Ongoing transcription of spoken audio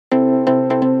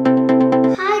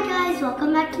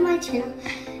channel.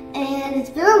 And it's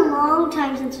been a long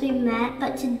time since we met,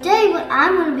 but today what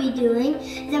I'm going to be doing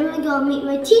is I'm going to go meet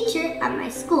my teacher at my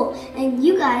school. And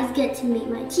you guys get to meet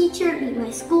my teacher, meet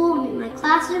my school, meet my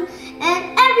classroom,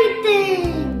 and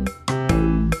everything!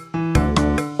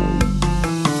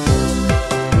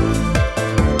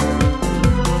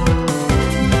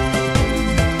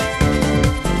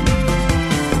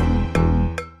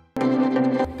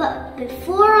 But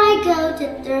before I go to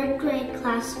 3rd grade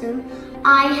classroom,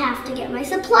 I have to get my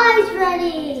supplies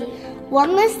ready.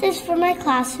 One list is for my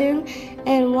classroom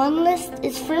and one list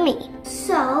is for me.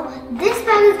 So this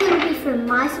bag is going to be for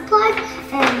my supplies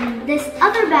and this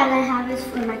other bag I have is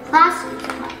for my classroom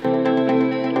supplies.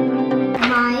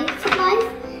 My supplies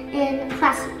and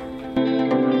classroom.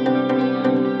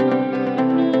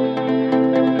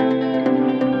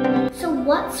 So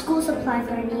what school supplies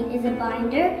I need is a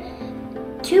binder,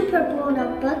 2 purple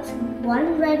notebooks,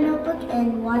 1 red notebook,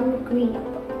 and 1 green notebook.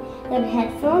 Then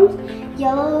headphones,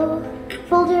 yellow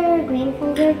folder, green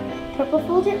folder, purple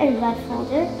folder, and red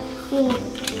folder. We need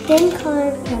thin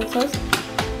colored pencils.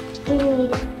 We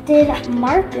need thin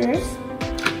markers,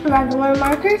 regular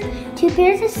markers, 2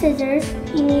 pairs of scissors.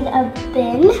 You need a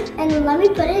bin, and let me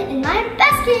put it in my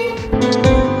basket.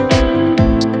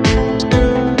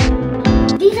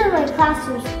 These are my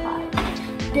classroom supplies.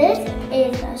 This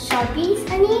is Sharpies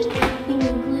I need. We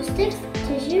need glue sticks,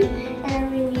 tissue, and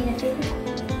then we need a paper towel.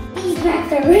 These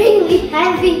bags are really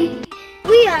heavy.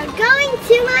 We are going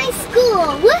to my school.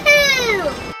 Woohoo!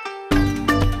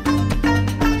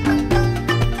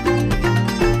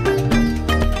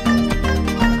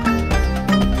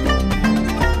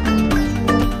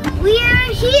 We are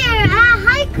here at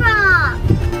Highcroft.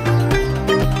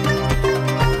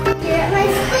 Here at my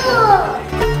school.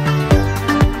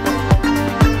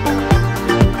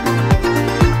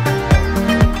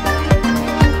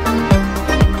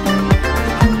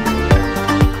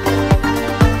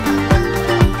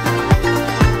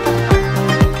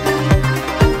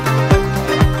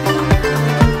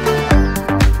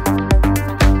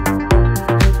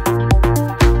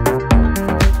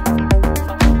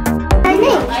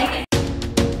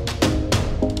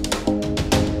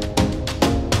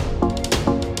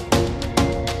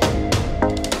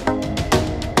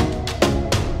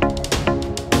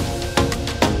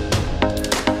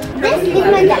 This is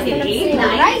my desk and I'm sitting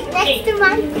right next to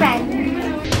my friend.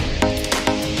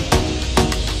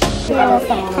 There's a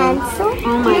pencil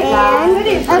and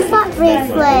a sock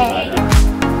bracelet.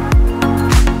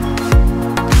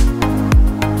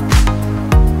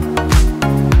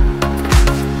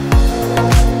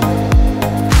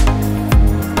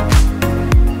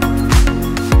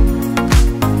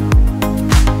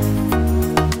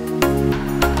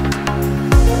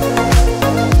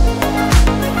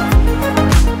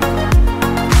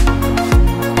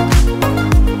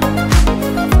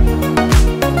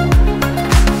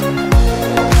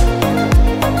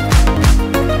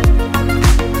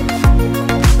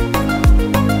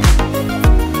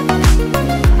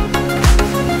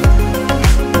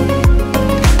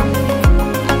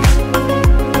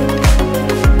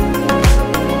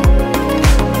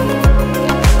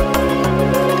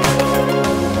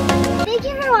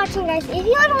 Guys, if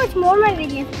you want to watch more of my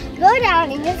videos, go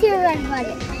down and you'll see a red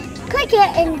button. Click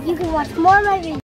it and you can watch more of my videos.